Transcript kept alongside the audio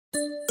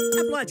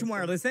Appalachian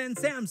Wireless and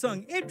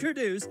Samsung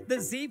introduce the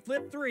Z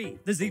Flip 3.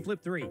 The Z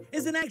Flip 3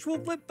 is an actual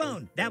flip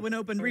phone. That when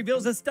opened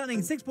reveals a stunning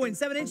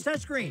 6.7-inch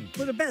touchscreen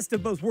for the best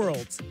of both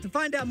worlds. To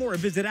find out more,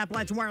 visit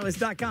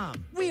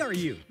AppalachianWireless.com. We are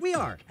you. We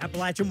are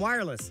Appalachian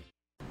Wireless.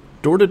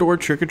 Door-to-door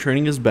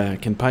trick-or-treating is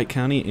back in Pike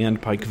County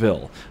and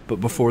Pikeville.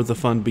 But before the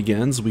fun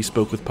begins, we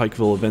spoke with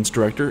Pikeville Events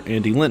Director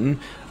Andy Linton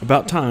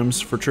about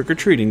times for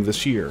trick-or-treating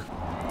this year.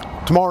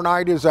 Tomorrow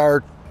night is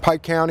our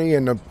Pike County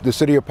and the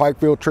city of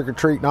Pikeville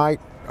trick-or-treat night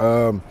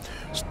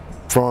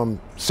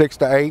from 6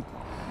 to 8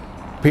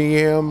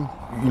 p.m.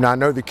 You know, I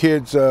know the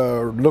kids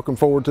are looking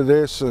forward to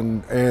this,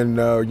 and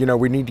you know,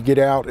 we need to get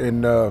out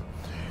and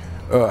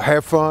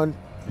have fun.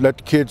 Let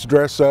the kids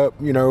dress up,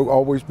 you know,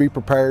 always be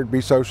prepared,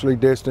 be socially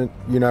distant,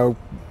 you know,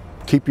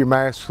 keep your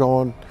masks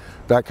on,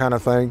 that kind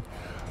of thing.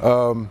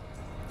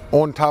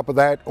 On top of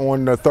that,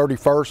 on the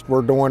 31st,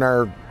 we're doing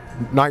our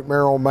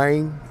Nightmare on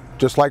Main,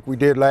 just like we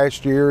did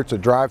last year. It's a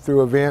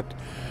drive-through event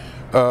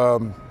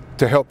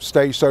to help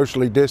stay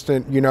socially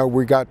distant. You know,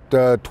 we got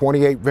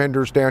 28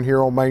 vendors down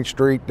here on Main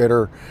Street that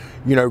are,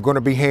 you know, going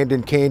to be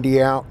handing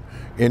candy out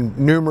in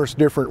numerous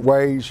different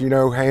ways, you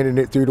know, handing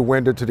it through the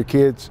window to the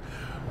kids.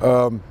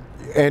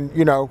 And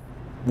you know,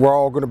 we're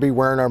all going to be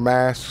wearing our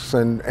masks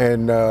and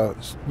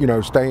you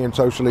know, staying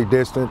socially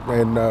distant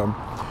and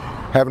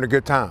having a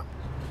good time.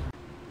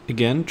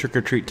 Again,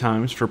 trick-or-treat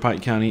times for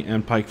Pike County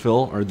and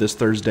Pikeville are this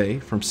Thursday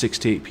from 6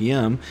 to 8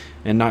 p.m.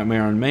 and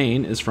Nightmare on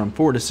Main is from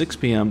 4 to 6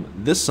 p.m.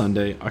 this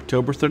Sunday,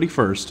 October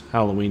 31st,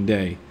 Halloween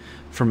Day.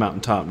 For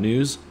Mountaintop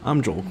News,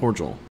 I'm Joel Cordial.